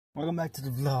Welcome back to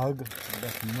the vlog.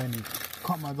 Back from Wendy.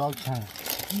 Caught my dog trying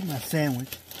to eat my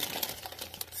sandwich.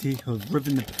 See, he was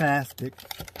ripping the plastic.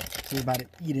 So he's about to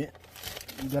eat it.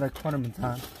 You gotta caught him in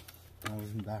time. I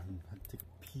was in the bathroom. I had to take a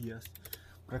pee.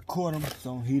 But I caught him,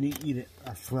 so he didn't eat it.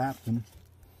 I slapped him.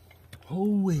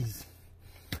 Always.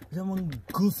 That one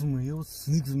goes from me. He always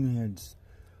sneaks in me and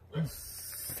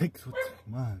just six with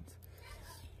mine.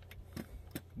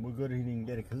 We're good he didn't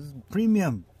get it because it's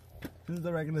premium. This is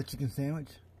the regular chicken sandwich.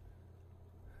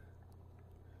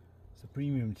 It's a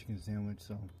premium chicken sandwich,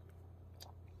 so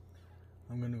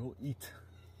I'm gonna go eat.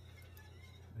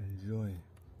 Enjoy.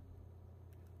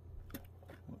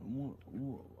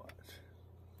 Watch.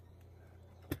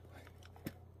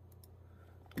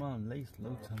 Come on, lace,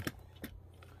 low time.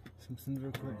 Simpsons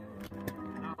real quick.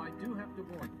 Now I do have to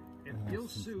warn you. If Gil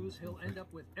sues, he'll end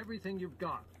up with everything you've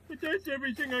got. But that's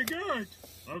everything I got.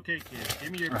 Okay, kid,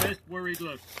 give me your best worried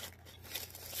look.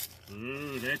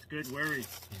 Ooh, that's good worry.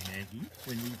 And Maggie,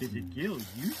 when we visit Gil,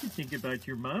 you should think about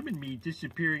your mom and me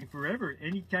disappearing forever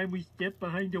anytime we step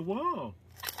behind a wall.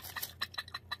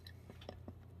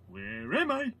 Where am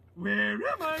I? Where am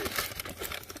I?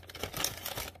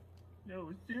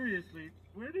 No, seriously,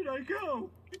 where did I go?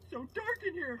 It's so dark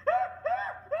in here.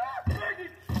 Maggie!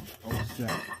 Oh, shit.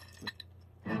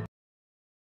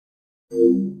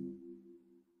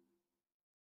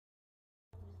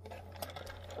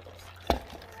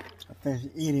 I finished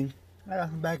eating. I got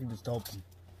some packages to open.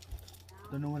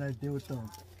 Don't know what I did with the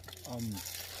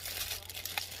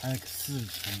I like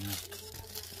scissors.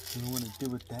 Don't know what I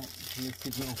did with that. So let's see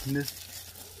if we open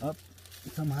this up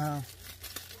somehow.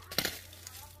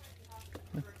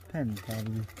 With a pen,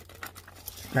 probably.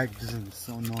 Packages are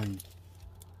so annoying.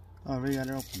 Oh, I already got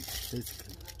it open,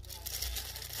 basically.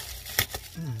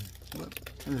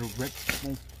 A little rip.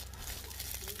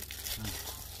 Nice.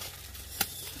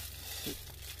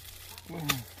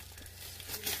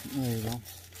 There you go.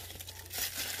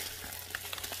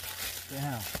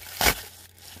 Yeah.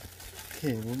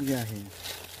 Okay, what we got here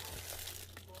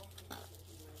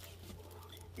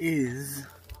is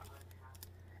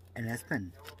an S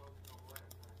pen.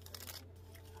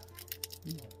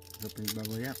 Open it all the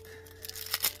way up.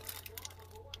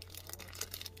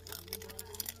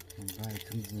 Alright, it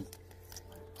comes in a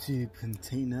tube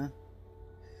container.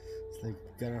 It's like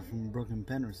you got it from a broken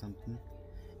pen or something.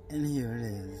 And here it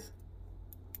is.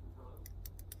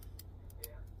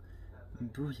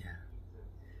 Booyah.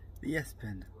 The S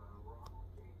pen.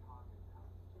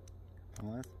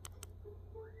 What?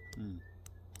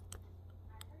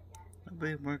 But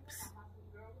it works.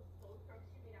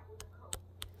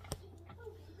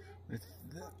 It's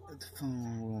the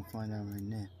phone, we'll find out right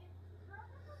now.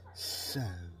 So,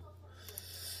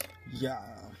 yeah.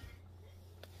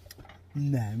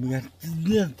 Now we got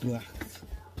this box.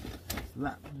 A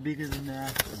lot bigger than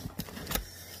that.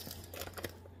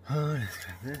 Oh, let's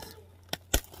grab this.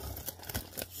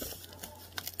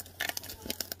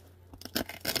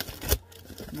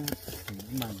 No, what's this thing?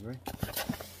 Come on, right?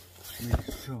 Make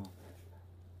sure.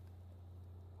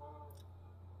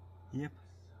 Yep.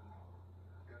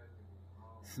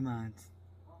 Smart.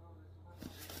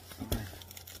 Alright.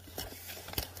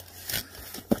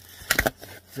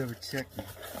 Double check it.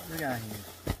 What we got here?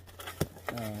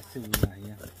 Let's see what we got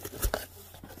here.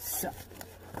 So,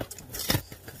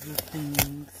 couple of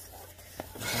things.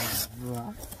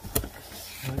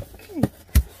 Okay.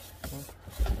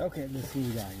 Okay, let's see what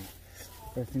we got here.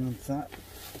 First thing on top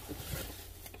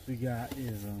we got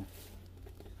is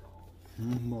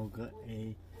Mocha,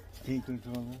 a game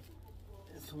controller.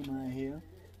 This one right here.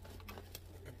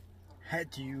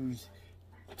 Had to use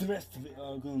the rest of it, I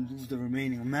was going to lose the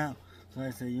remaining amount. So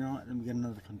I said, you know what, let me get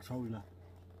another controller.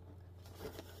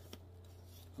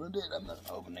 For that, I'm going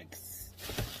to open it.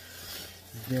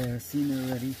 There, seen it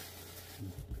already.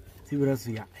 See what else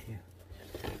we got here.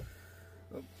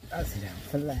 Oh, I'll sit down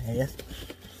for last.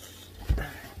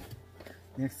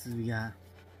 Next is we got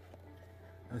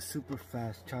a super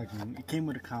fast charging. It came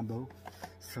with a combo.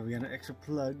 So we got an extra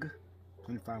plug,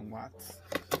 25 watts.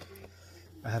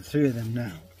 I have 3 of them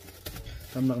now.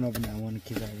 So I'm not gonna open that one in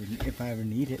case if I ever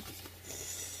need it.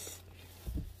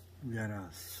 We got a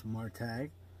smart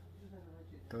tag.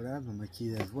 Throw that on my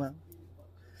key as well.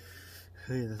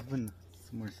 Hey, let's open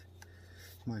the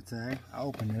smart tag. I'll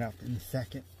open it up in a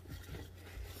second.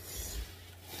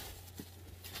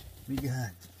 We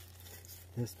got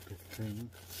this big thing.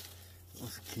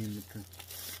 Also came with the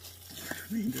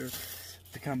remainder,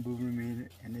 the combo remainder,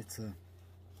 and it's a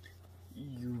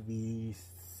UV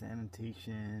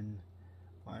sanitation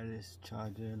wireless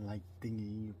charger like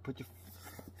thingy. You put your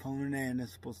phone in there and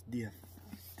it's supposed to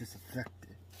disinfect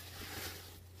it.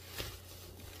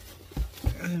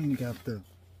 And then we got the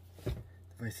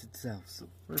device itself. So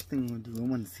first thing I'm gonna do, I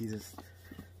want to see this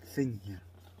thing here.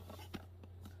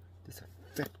 This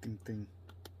affecting thing.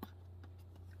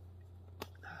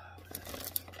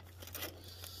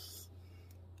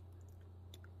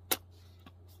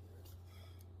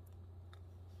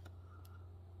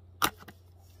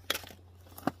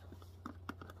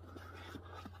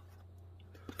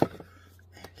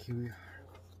 Here we are.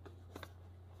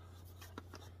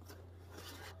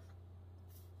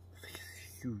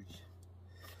 It's huge.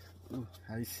 Ooh,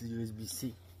 how do you see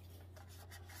USB-C?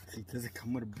 See, does it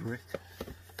come with a brick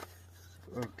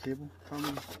or a cable?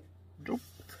 Probably. Nope.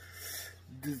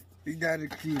 It got a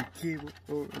cable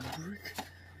or a brick.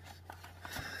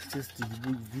 Just a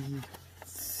UV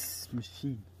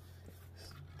machine.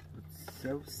 It's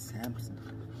so Samsung.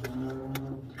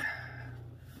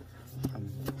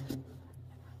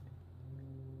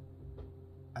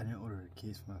 I didn't order a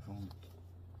case for my phone.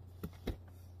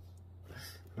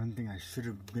 One thing I should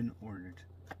have been ordered.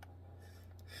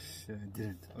 Shit, I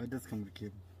didn't. Oh, it does come with a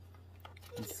cable.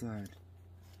 Inside.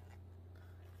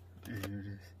 And here it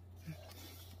is.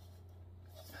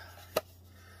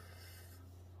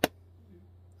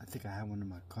 I think I have one in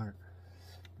my cart.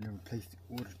 Never placed the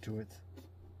order to it.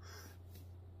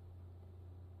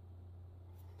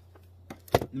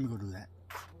 Let me go do that.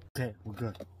 Okay, we're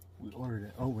good. We ordered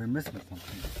it. Oh, we're missing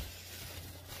something.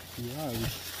 We are.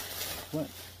 What?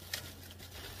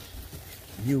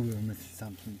 Knew we were missing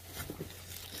something.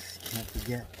 Can't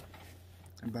forget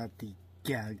about the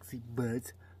Galaxy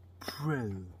Buds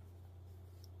Pro.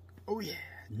 Oh yeah,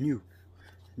 new.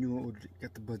 I ordered it.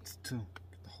 Got the buds too.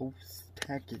 Got the whole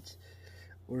package.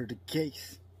 Ordered the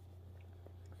case.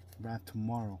 Arrive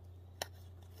tomorrow.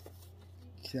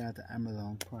 Shout out to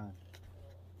Amazon Prime.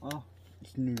 Oh,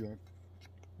 it's New York.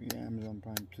 Yeah, Amazon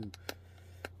Prime too.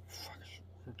 Fuck,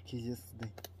 I ordered the case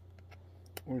yesterday.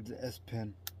 Ordered the S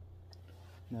Pen.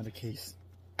 Not a case.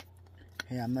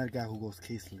 Hey, I'm not a guy who goes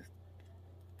caseless.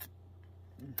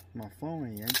 My phone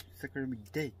ain't. I check every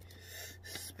day.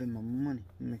 Spend my money.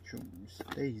 Make sure it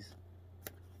stays.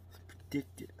 It's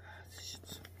predicted. This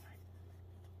shit's so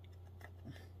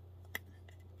annoying.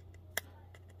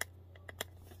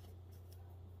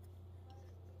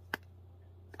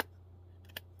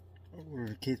 I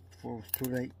ordered a case before it was too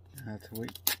late. I had to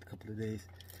wait a couple of days.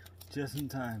 Just in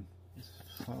time.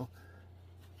 So,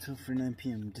 2:49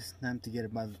 p.m. Just time to get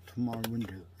it by the tomorrow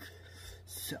window.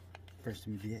 So, first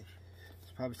immediate.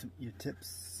 There's probably some ear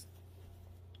tips.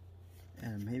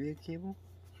 And maybe a cable?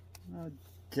 I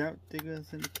doubt they're gonna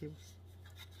send a cable.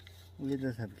 Well, it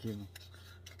does have a cable.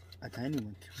 A tiny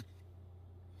one too.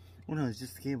 Oh no, it's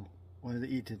just a cable. One of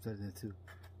the ear tips are there too.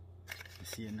 You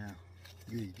see it now.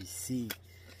 USB-C.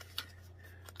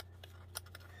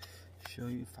 Show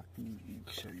you if I can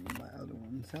show you my other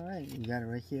ones. Alright, we got it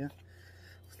right here.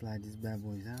 Slide these bad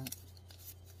boys out.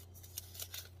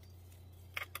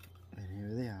 And here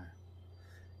they are.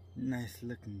 Nice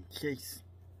looking case.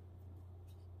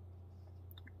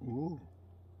 Ooh.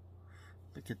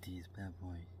 Look at these bad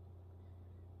boys.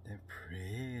 They're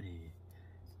pretty.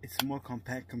 It's more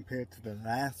compact compared to the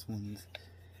last ones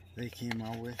they came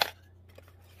out with.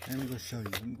 Let me go show you.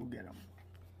 Let me go get them.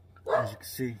 As you can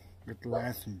see, with the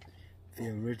last one, the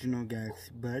original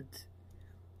Galaxy Buds.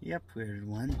 The upgraded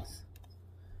ones.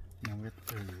 Now with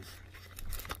those.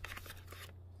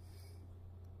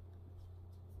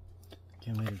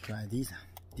 Can't wait to try these out.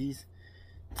 These,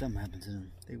 something happened to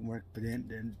them. They work, but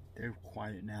then they're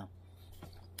quiet now.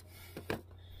 I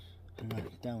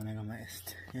got that one. I got my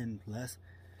S10 Plus,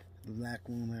 the black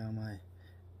one. I got my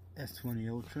S20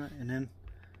 Ultra, and then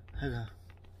I got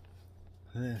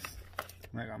this.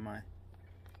 I got my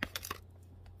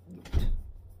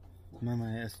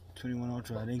S21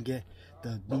 Ultra. I didn't get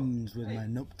the beans with my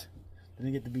note. I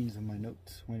didn't get the beans with my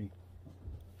note 20.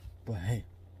 But hey,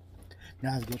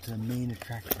 now let's go to the main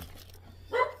attraction.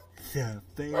 The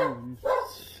phone.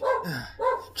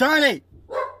 Charlie!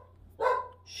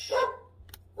 Shh.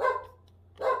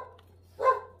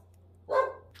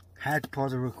 Had to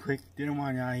pause it real quick. Didn't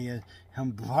want y'all hear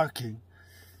him barking.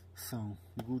 So,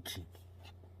 Gucci.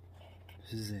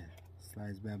 This is it.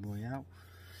 Slides bad boy out.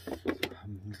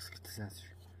 Let's get this out.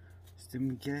 Still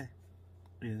we get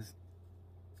is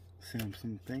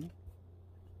Samsung thing.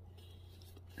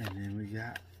 And then we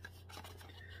got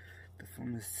the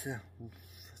phone itself. Ooh,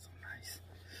 that's so nice.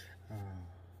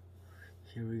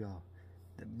 Here we go.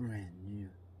 The brand new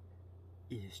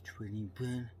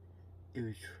S21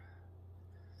 Ultra.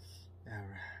 Alright.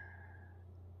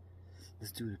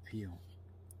 Let's do the peel.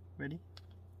 Ready?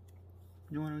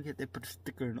 You know what I get? They put a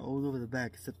sticker all over the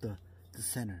back except the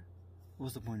center.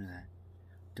 What's the point of that?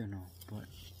 Don't know, but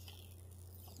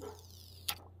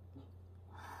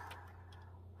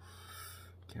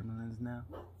now.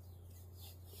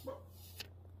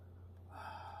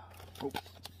 Oh.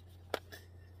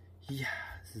 Yeah,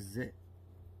 this is it.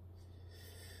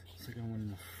 Looks like I one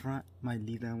in the front. Might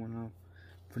leave that one off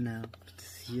for now. Put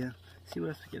this here. See what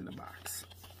else we get in the box.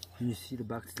 And you see the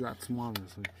box is a lot smaller,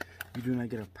 so you do not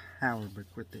get a power brick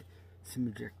with the SIM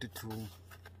ejector tool.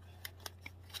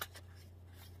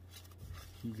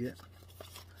 You get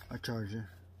a charger,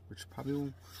 which probably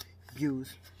won't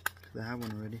use because I have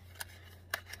one already.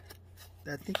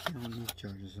 I think you don't need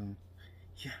chargers, so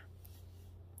yeah.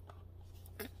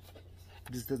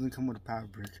 This doesn't come with a power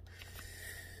brick.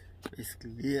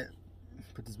 Basically, yeah.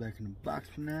 Put this back in the box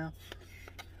for now.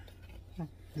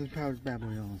 This power's bad boy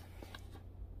on.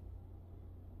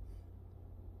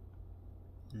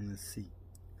 And let's see.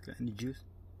 Got any juice?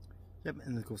 Yep,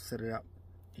 and let's go set it up.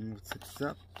 And let's set this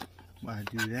up. While I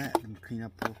do that, I can clean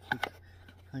up real quick.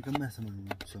 Like a mess in my room.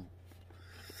 So,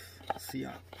 see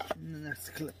y'all in the next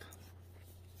clip.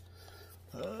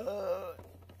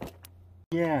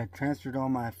 Yeah, I transferred all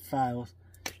my files,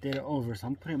 data over, so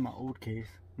I'm putting my old case,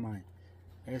 my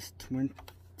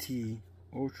S21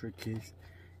 Ultra case.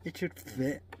 It should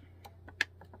fit.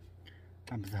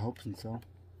 I'm hoping so.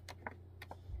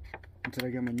 Until I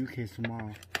get my new case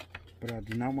tomorrow. But I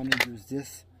do not want to use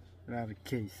this without a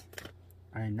case.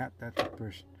 I am not that type of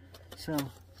person. So,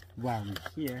 while we're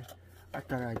here, I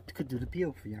thought I could do the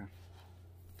peel for y'all.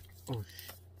 Oh,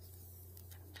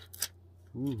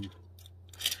 ooh.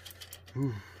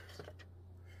 Ooh.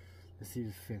 Let's see if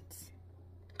it fits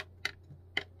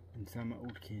inside my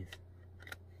old case.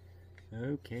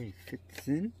 Okay, fits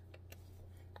in.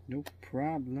 No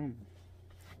problem.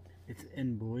 It's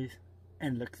in, boys,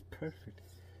 and looks perfect.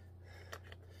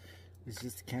 It's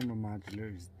just the camera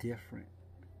modular is different.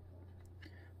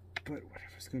 But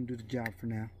whatever, it's gonna do the job for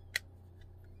now.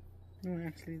 No,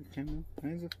 actually, the camera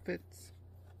as it fits.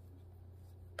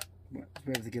 But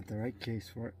we have to get the right case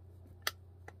for it.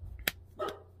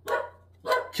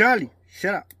 Charlie,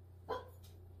 shut up.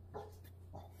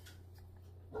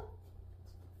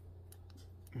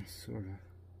 Sort of.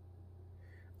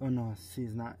 Oh no, see,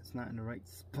 it's not in the right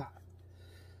spot.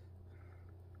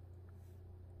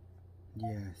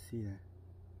 Yeah, I see that.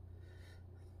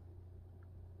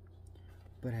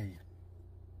 But hey,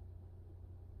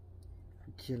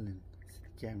 I'm chilling. It's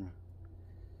the camera.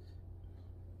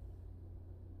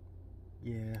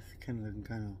 Yeah, it's kind of looking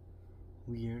kind of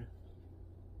weird.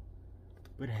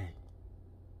 But hey,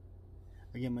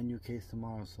 I get my new case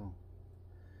tomorrow, so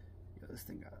yo, this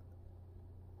thing got.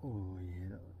 Oh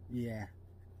yeah.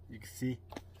 You can see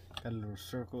got a little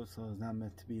circle, so it's not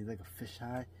meant to be like a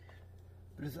fisheye,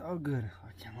 but it's all good.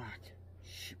 I can't lock.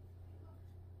 Shoot.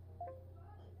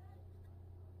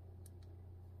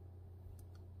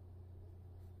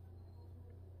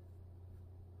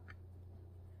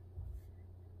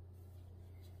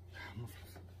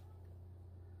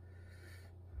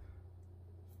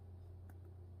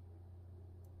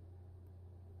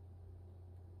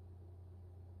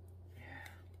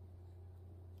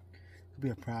 Be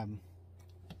a problem.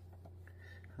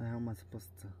 How am I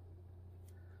supposed to?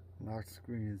 Large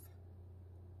screen is.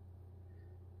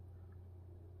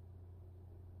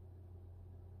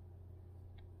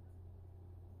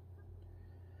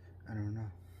 I don't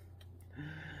know.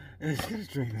 It's gonna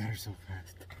drain matter so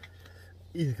fast.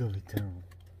 It's gonna be terrible.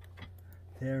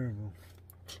 Terrible.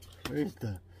 Where's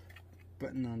the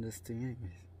button on this thing,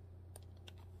 anyways?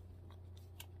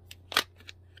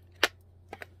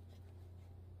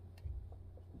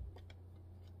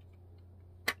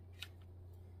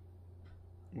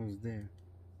 Was there,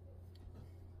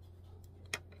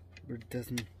 but it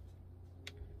doesn't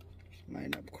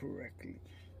line up correctly.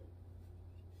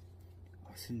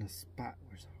 I was in a spot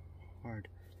where it's hard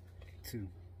to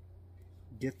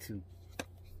get to.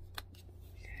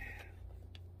 Yeah.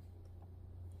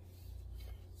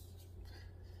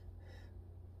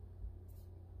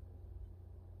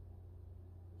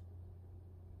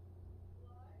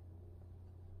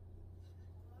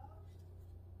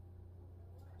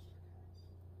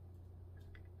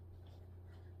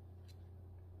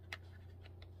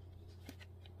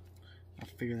 I'll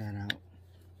figure that out.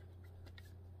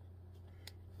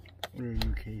 Order a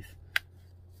new case.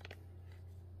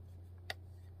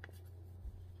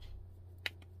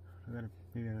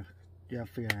 I'll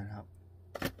figure that out.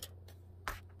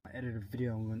 I edited a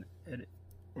video I'm gonna edit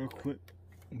real quick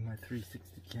with my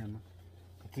 360 camera.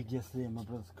 I took yesterday in my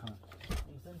brother's car. It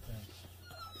was inside.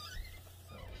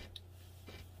 So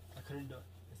I couldn't do it.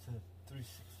 It's a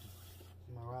 360.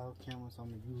 My rival camera, so I'm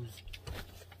gonna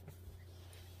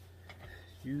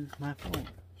use my phone.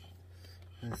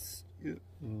 That's it.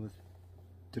 Well,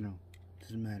 don't know.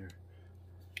 Doesn't matter.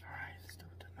 Alright, let's do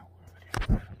it. No,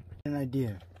 An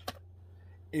idea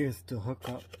is to hook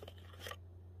up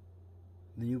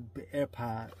the new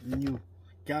AirPod, the new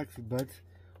Galaxy Buds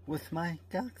with my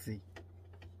Galaxy.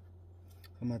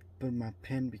 I'm going to put my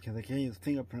pen because I can't use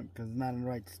fingerprint because it's not in the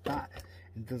right spot.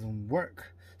 It doesn't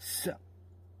work. So,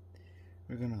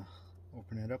 we're going to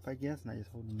open it up, I guess, and I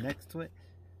just hold it next to it.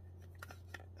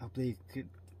 Hopefully it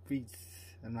reads,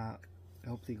 and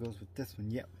hopefully it goes with this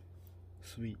one. Yep.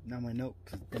 Sweet. Now my note,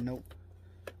 because the note,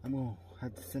 I'm going to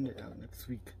have to send it out next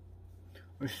week.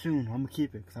 Or soon. I'm going to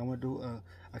keep it because I want to do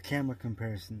a camera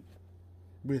comparison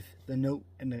with the note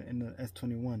and the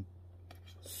S21.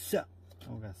 So, I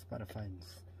got Spotify and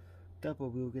stuff, but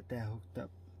we'll get that hooked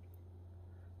up.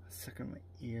 Second my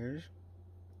ears.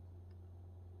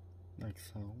 Like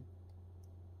so.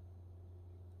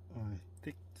 I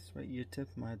think this right ear tip.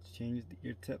 I might have to change the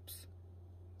ear tips.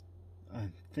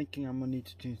 I'm thinking I'm gonna need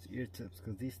to change the ear tips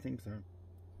because these things are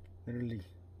literally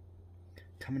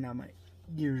coming out my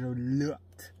ears a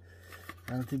lot.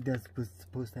 I don't think that's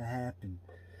supposed to happen.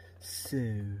 So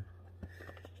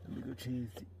let me go change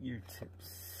the ear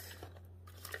tips.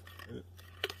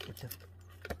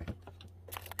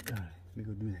 Alright, let me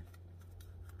go do that.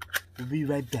 We'll be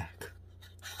right back.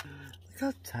 Look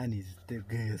how tiny this thing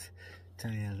is.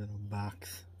 Tiny little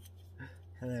box.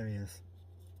 Hilarious.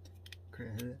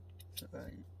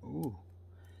 Ooh,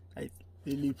 nice,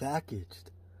 neatly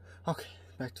packaged. Okay,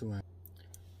 back to it.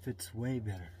 Fits way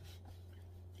better.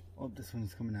 Oh, this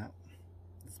one's coming out.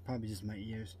 It's probably just my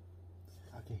ears.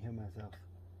 I can hear myself.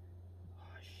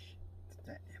 Oh shit, it's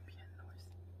that ambient noise.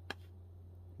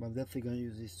 But I'm definitely gonna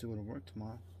use these two to work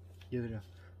tomorrow. Give it a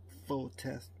full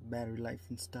test, battery life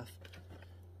and stuff.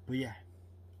 But yeah.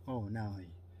 Oh, now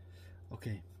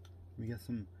okay, we got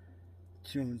some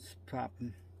tunes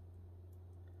popping.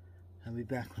 I'll be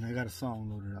back when I got a song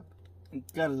loaded up.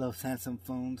 Gotta love Samsung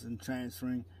phones and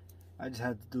transferring. I just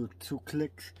had to do 2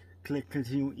 clicks. Click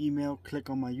continue email, click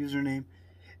on my username,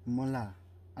 and voila.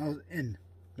 I was in.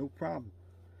 No problem.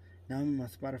 Now I'm in my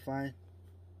Spotify.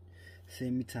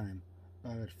 Save me time. I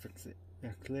gotta fix it. I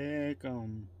click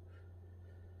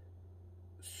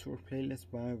sort playlist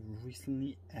by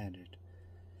recently added.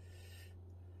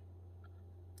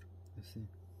 Let's see.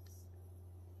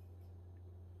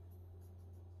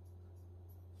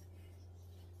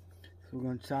 So we're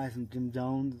gonna try some Jim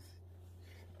Jones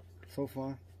so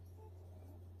far.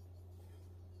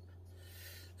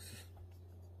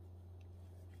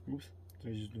 Oops,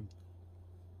 did I just do?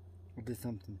 I did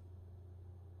something.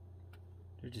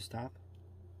 Did it just stop?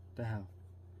 What the hell?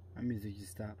 My music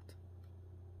just stopped.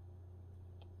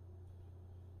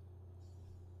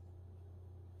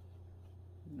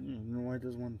 I don't know why it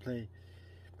doesn't want to play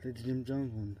the Jim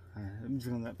Jones one. I'm just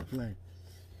gonna let it play.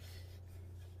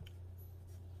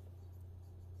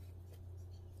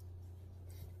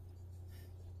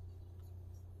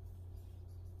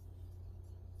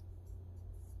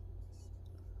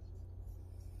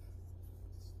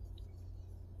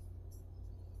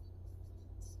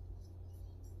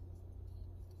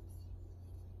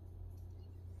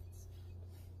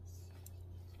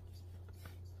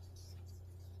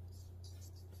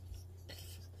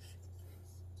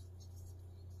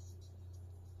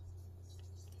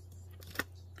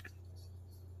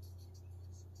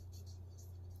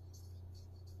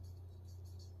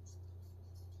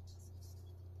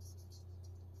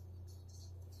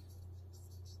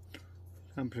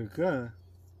 I'm pretty good.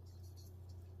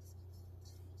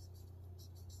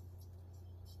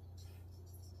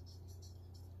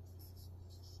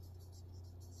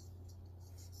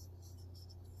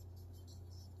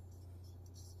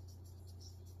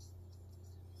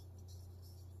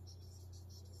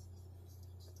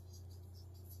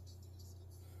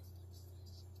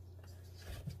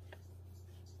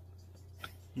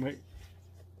 Wait.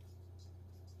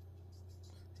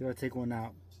 See if I take one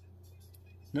out.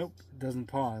 Nope, it doesn't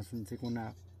pause and take one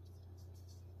out.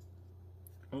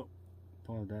 Oh,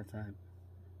 pause that time.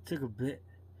 Took a bit.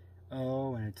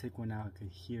 Oh, when I took one out, I could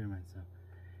hear myself.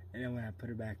 And then when I put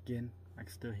it back in, I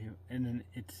can still hear. And then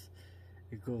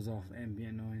it goes off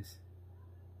ambient noise.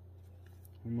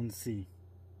 I'm gonna see.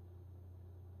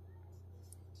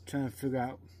 Trying to figure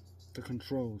out the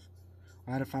controls.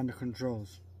 Or how to find the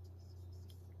controls.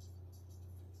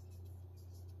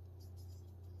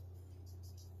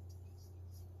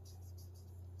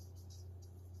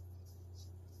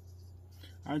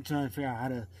 I'm trying to figure out how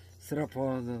to set up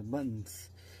all the buttons.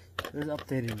 It's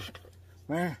updating.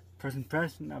 Well, press,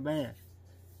 not bad.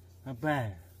 Not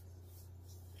bad.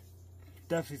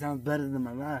 Definitely sounds better than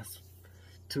my last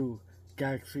 2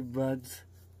 Galaxy Buds.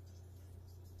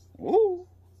 Ooh!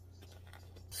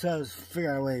 So let's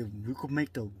figure out a way we could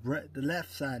make the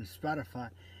left side of Spotify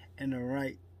in the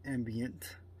right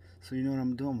ambient. So you know what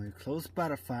I'm doing? I'm going to close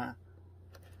Spotify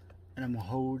and I'm going to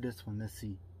hold this one. Let's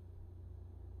see.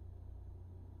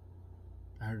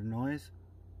 I heard a noise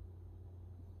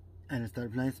and it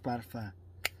started playing Spotify.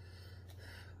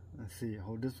 Let's see.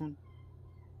 Hold this one.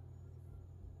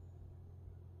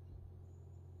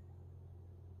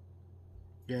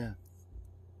 Yeah.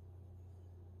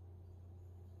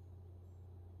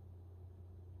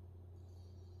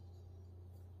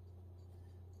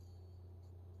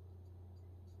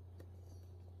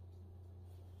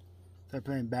 They're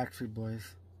playing Backstreet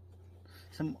Boys.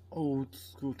 Some old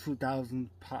school 2000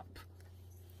 pop.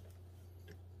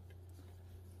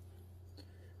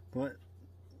 But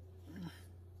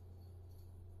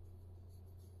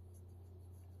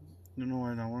don't know why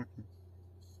it's not working.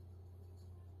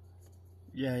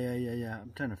 Yeah.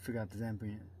 I'm trying to figure out this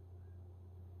ambient.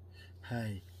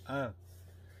 Hey. Oh.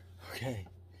 Okay.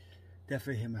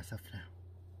 Definitely hear myself now.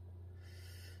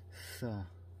 So,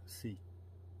 let's see.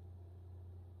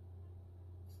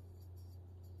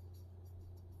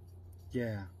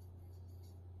 Yeah.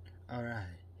 Alright.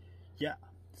 Yeah.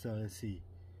 So let's see.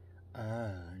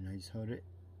 Now you just hold it.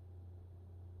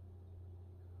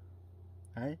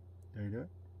 Alright. There you do it.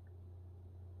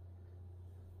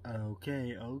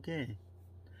 Okay.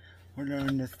 We're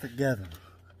learning this together.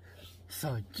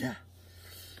 So yeah.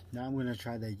 Now I'm gonna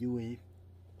try that U-Wave.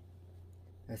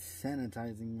 That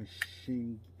sanitizing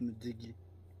machine.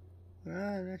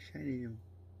 That's shiny.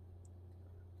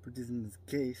 Put this in this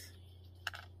case.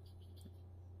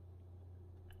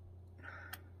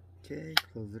 Okay,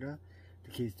 close it up.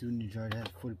 The case do need to charge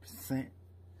at 40%. So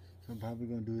I'm probably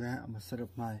gonna do that. I'm gonna set up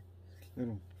my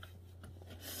little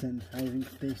sanitizing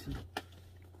station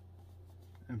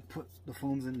and put the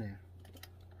phones in there.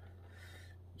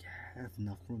 Yeah, that's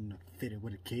enough room to fit it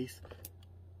with a case.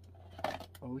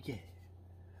 Oh yeah,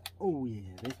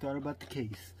 they thought about the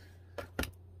case.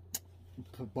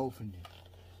 Put both in there.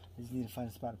 I just need to find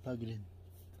a spot to plug it in.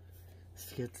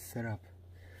 Let's get set up.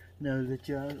 Now I'll let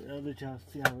y'all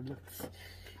see how it looks.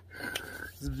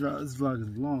 This vlog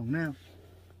is long now.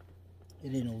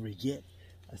 It ain't over yet.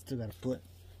 I still gotta put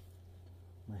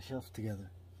my shelf together.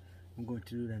 I'm going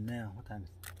to do that now. What time is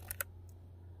it?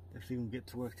 Definitely gonna get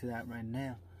to work to that right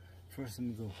now. First,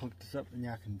 I'm gonna go hook this up and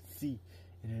y'all can see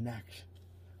it in action.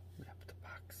 Where'd I put the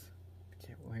box?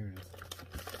 Okay, well here it is.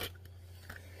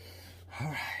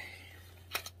 Alright.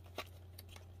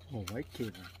 Oh, white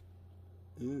cable.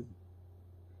 Ooh.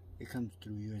 It comes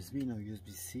through USB, no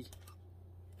USB-C.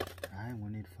 Alright,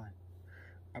 we'll need to find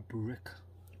a brick.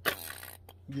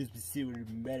 USB-C would have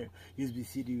been better.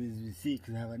 USB-C to USB-C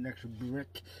because I have an extra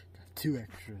brick. Got 2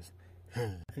 extras.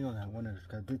 I think I got 1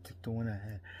 extra. I did take the one I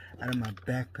had out of my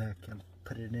backpack and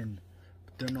put it in.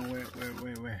 But don't know where.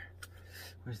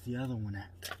 Where's the other one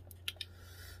at?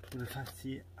 But if I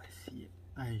see it, I see it.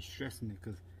 I ain't stressing it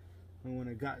because the one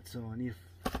I got, so I need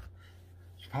to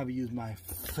probably use my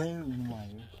phone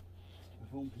wire. My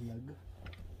phone plug.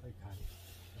 I got it.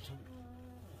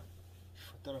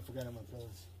 I thought I forgot on my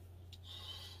clothes.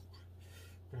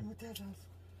 But I'm at that house.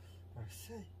 I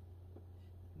say,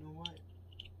 you know what?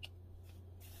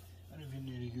 I don't even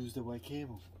need to use the white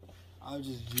cable. I'll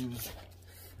just use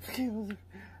the cables.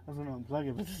 I was gonna unplug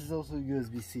it, but this is also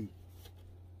USB-C.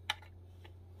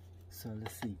 So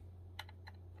let's see.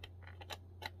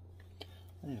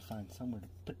 I need to find somewhere to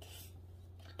put this.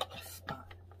 A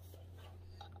spot.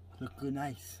 Look good,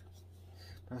 nice.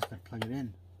 But I was gonna plug it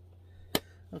in.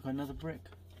 Look, another brick.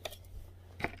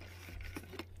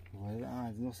 Well,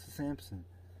 there's no Samsung.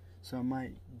 So I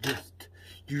might just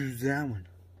use that one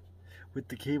with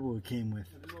the cable it came with.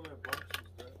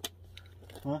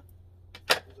 What?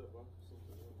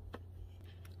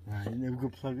 Right, and then we're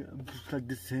gonna plug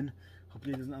this in.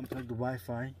 Hopefully it doesn't unplug the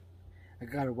Wi-Fi. I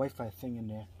got a Wi-Fi thing in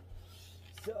there.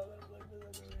 So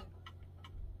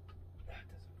that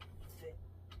doesn't fit.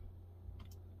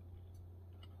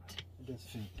 It does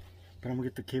fit. But I'm gonna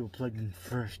get the cable plugged in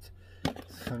first.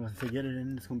 So once I get it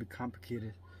in, it's gonna be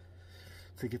complicated.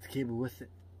 So get the cable with it.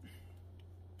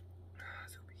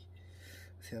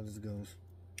 Let's see how this goes.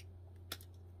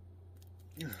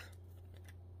 Alright.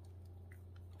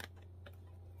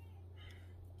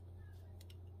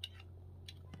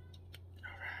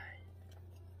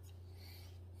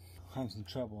 I'm having some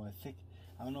trouble.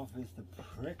 I don't know if it's the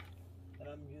brick that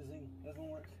I'm using doesn't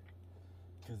work.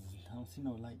 Because I don't see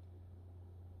no light.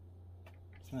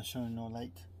 It's not showing no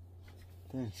light.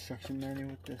 The instruction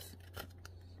manual with this.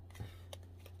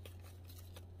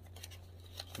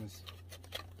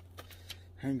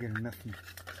 I ain't getting nothing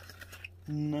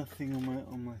on my thing.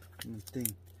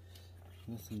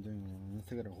 Unless I'm doing wrong.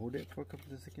 Unless I gotta hold it for a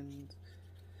couple of seconds.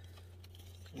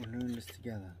 We're doing this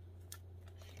together.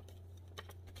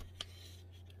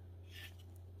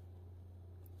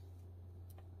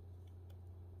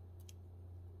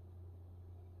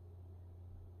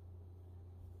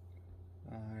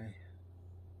 Alright.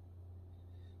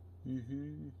 This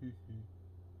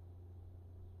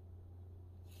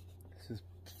is.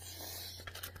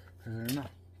 I don't know.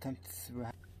 Time to see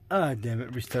what. Ah, damn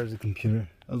it! Restarted the computer.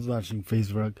 I was watching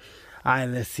Facebook. Alright,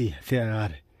 let's see. See, I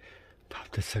got it.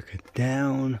 Pop the sucker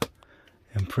down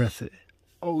and press it.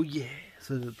 Oh yeah!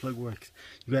 So the plug works.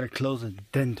 You gotta close it,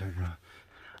 then turn it on.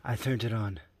 I turned it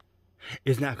on.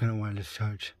 It's not gonna wireless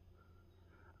charge.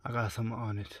 I got something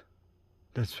on it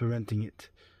that's preventing it.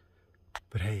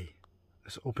 But hey,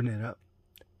 let's open it up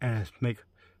and let's make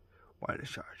wireless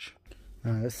charge.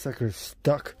 Now this sucker's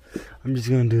stuck. I'm just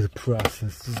gonna do the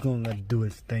process. Just gonna let it do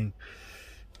its thing.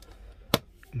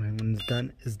 And when it's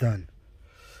done, it's done.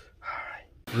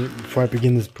 Alright. Before I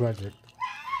begin this project,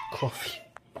 coffee.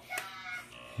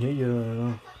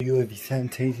 Yeah. UAV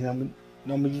sanitation. I'm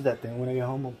gonna use that thing when I get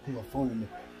home. I'll put my phone in there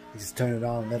and just turn it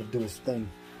on and let it do its thing.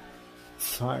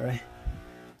 It's alright.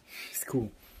 It's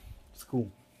cool. It's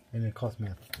cool. And it cost me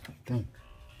a thing.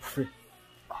 Free.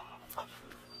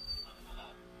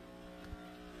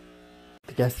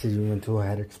 The gas station we went to, I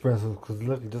had espresso because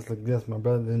look, just like this, my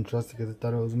brother didn't trust it because he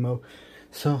thought it was milk.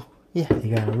 So yeah, he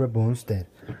got a Red Bull instead.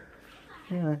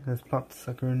 Yeah, let's pop the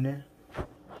sucker in there.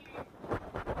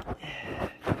 Yeah.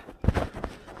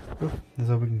 Ooh, that's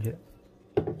all we can get.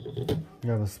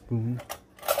 Grab a spoon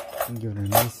and give it a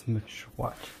nice mixture.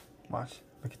 Watch.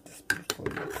 Look at this beautiful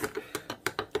mix.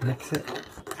 Mix it.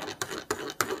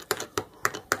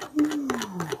 Ooh.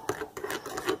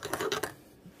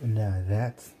 And now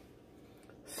that's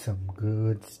some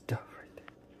good stuff right there.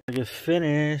 I just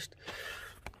finished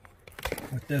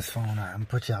with this phone. I'm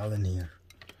put y'all in here.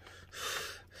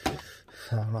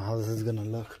 I don't know how this is gonna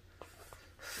look.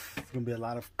 It's gonna be a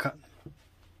lot of cutting.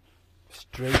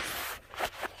 Straight.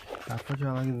 I put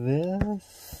y'all like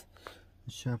this.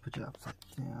 Should I put you upside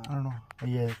down? I don't know. Oh,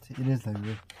 yeah, it is like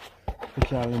this.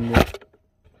 Put y'all in there.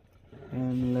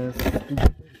 And let's do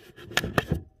it.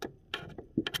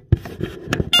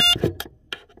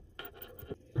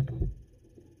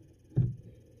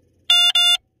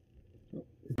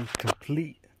 It's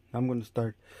complete. I'm going to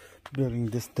start building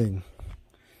this thing.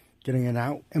 Getting it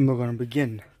out. And we're going to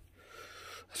begin.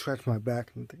 I scratched my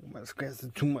back. I think I might have scratched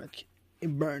it too much.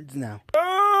 It burns now.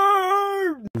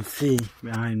 You can see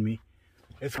behind me.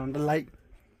 It's on the light.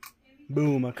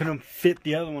 Boom. I couldn't fit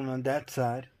the other one on that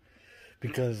side.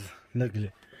 Because, look at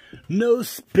it. No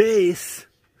space.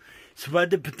 So I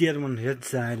had to put the other one on the other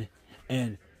side.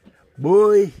 And,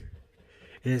 boy,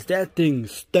 is that thing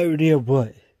sturdy or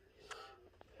what?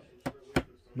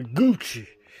 Gucci.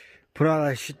 Put all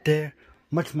that shit there.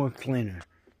 Much more cleaner.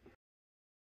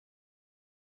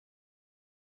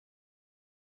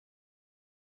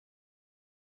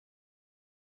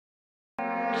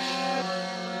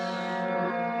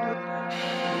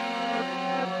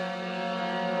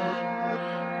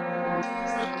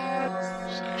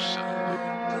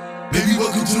 Baby,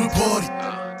 welcome to the party.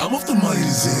 I'm off the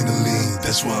Midas and the lean,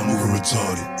 that's why I'm moving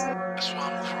retarded.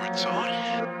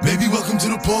 Baby, welcome to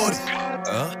the party.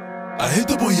 I hit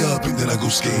the boy up and then I go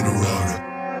skating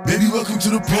around. Baby, welcome to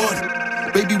the party.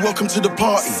 Baby, welcome to the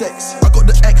party. Sex. I got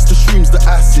the extra shrooms, the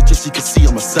acid, just so you can see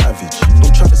I'm a savage.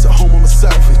 Don't try this at home, I'm a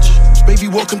savage. Baby,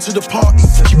 welcome to the party.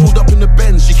 She pulled up in the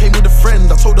Benz, she came with a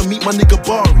friend. I told her meet my nigga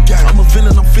Bari. I'm a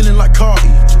villain, I'm feeling like Cardi.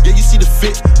 Yeah, you see the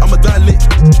fit, I'm a dialect.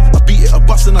 I beat it, I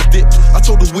bust and I dip. I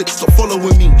told the witch, stop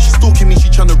following me. She stalking me, she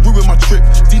tryna ruin my trip.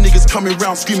 These niggas coming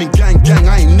round screaming gang,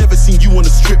 gang. I ain't never seen you on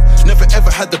the strip. Never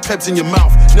ever had the pebs in your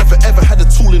mouth. Never ever had a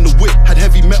tool in the whip. Had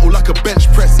heavy metal like a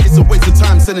bench press. It's a waste of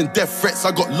time sending death threats.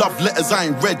 I got love letters, I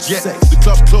ain't read yet. The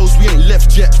club closed, we ain't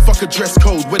left yet. Fuck a dress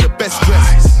code, we're the best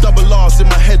dressed. Double R's in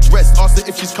my headrest. Asked her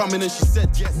if she's coming and she said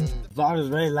yes. Vlog was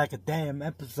really like a damn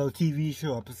episode, TV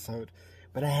show episode.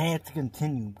 But I had to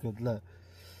continue because look.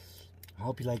 I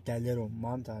hope you like that little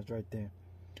montage right there.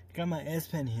 I got my S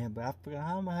Pen here, but I forgot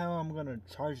how the hell I'm gonna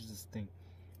charge this thing.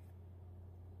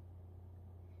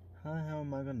 How the hell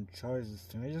am I gonna charge this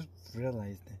thing? I just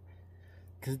realized that.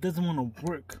 Because it doesn't want to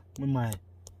work with my...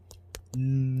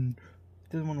 It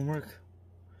doesn't want to work.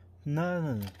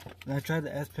 No. I tried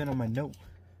the S Pen on my note.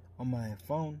 On my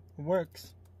phone. It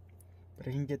works. But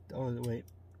I can get... Oh, wait.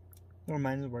 Never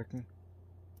mind, it's working.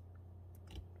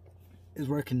 It's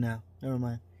working now. Never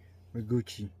mind. We're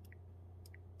Gucci.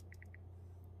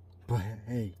 But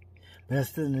hey. But that's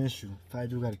still an issue. If I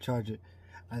do gotta charge it.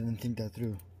 I didn't think that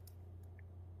through.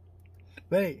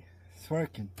 But hey, it's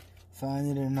working. So I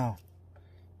need to know.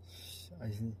 I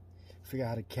figure out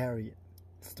how to carry it.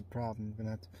 That's the problem. I'm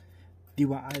gonna have to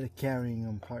DIY the carrying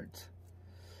on parts.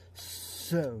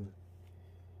 So,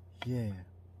 yeah.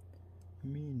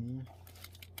 Mini.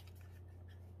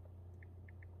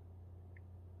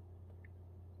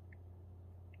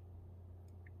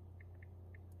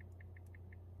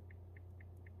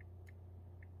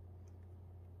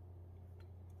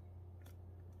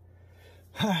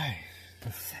 Hi.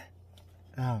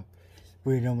 Oh,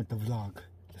 we're done with the vlog.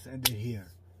 Let's end it here.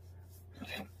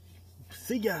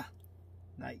 See ya.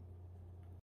 Night.